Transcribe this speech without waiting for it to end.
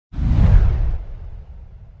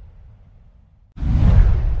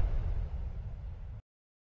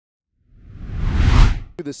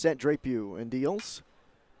The set, Drapeau and deals.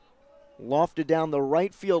 Lofted down the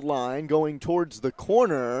right field line, going towards the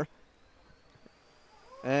corner.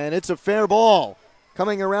 And it's a fair ball.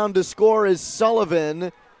 Coming around to score is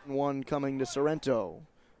Sullivan. One coming to Sorrento,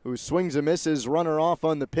 who swings and misses, runner off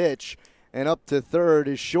on the pitch. And up to third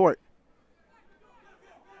is Short.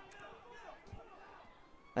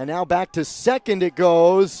 And now back to second it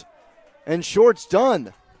goes. And Short's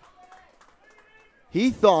done. He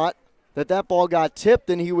thought that ball got tipped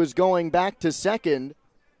and he was going back to second.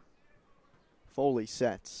 Foley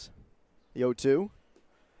sets the 0-2.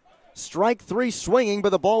 Strike three swinging, but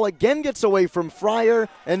the ball again gets away from Fryer,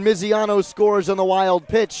 and Miziano scores on the wild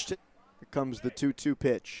pitch. Here comes the 2-2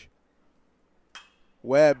 pitch.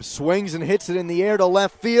 Webb swings and hits it in the air to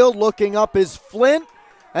left field. Looking up is Flint,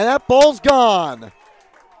 and that ball's gone.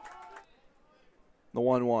 The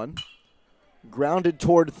 1-1. Grounded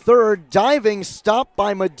toward third, diving, stopped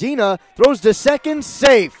by Medina, throws to second,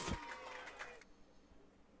 safe.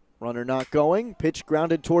 Runner not going, pitch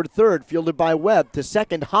grounded toward third, fielded by Webb to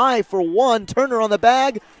second, high for one, Turner on the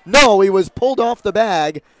bag. No, he was pulled off the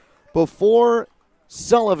bag before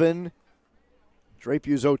Sullivan.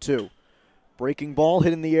 Drapeau's 0-2. Breaking ball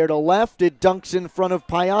hit in the air to left, it dunks in front of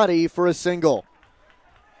Piatti for a single.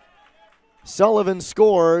 Sullivan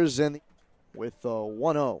scores and with a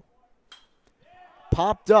 1-0.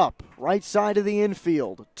 Popped up, right side of the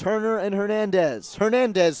infield. Turner and Hernandez.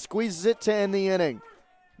 Hernandez squeezes it to end the inning.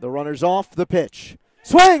 The runner's off the pitch.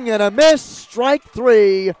 Swing and a miss, strike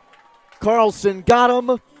three. Carlson got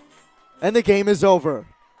him, and the game is over.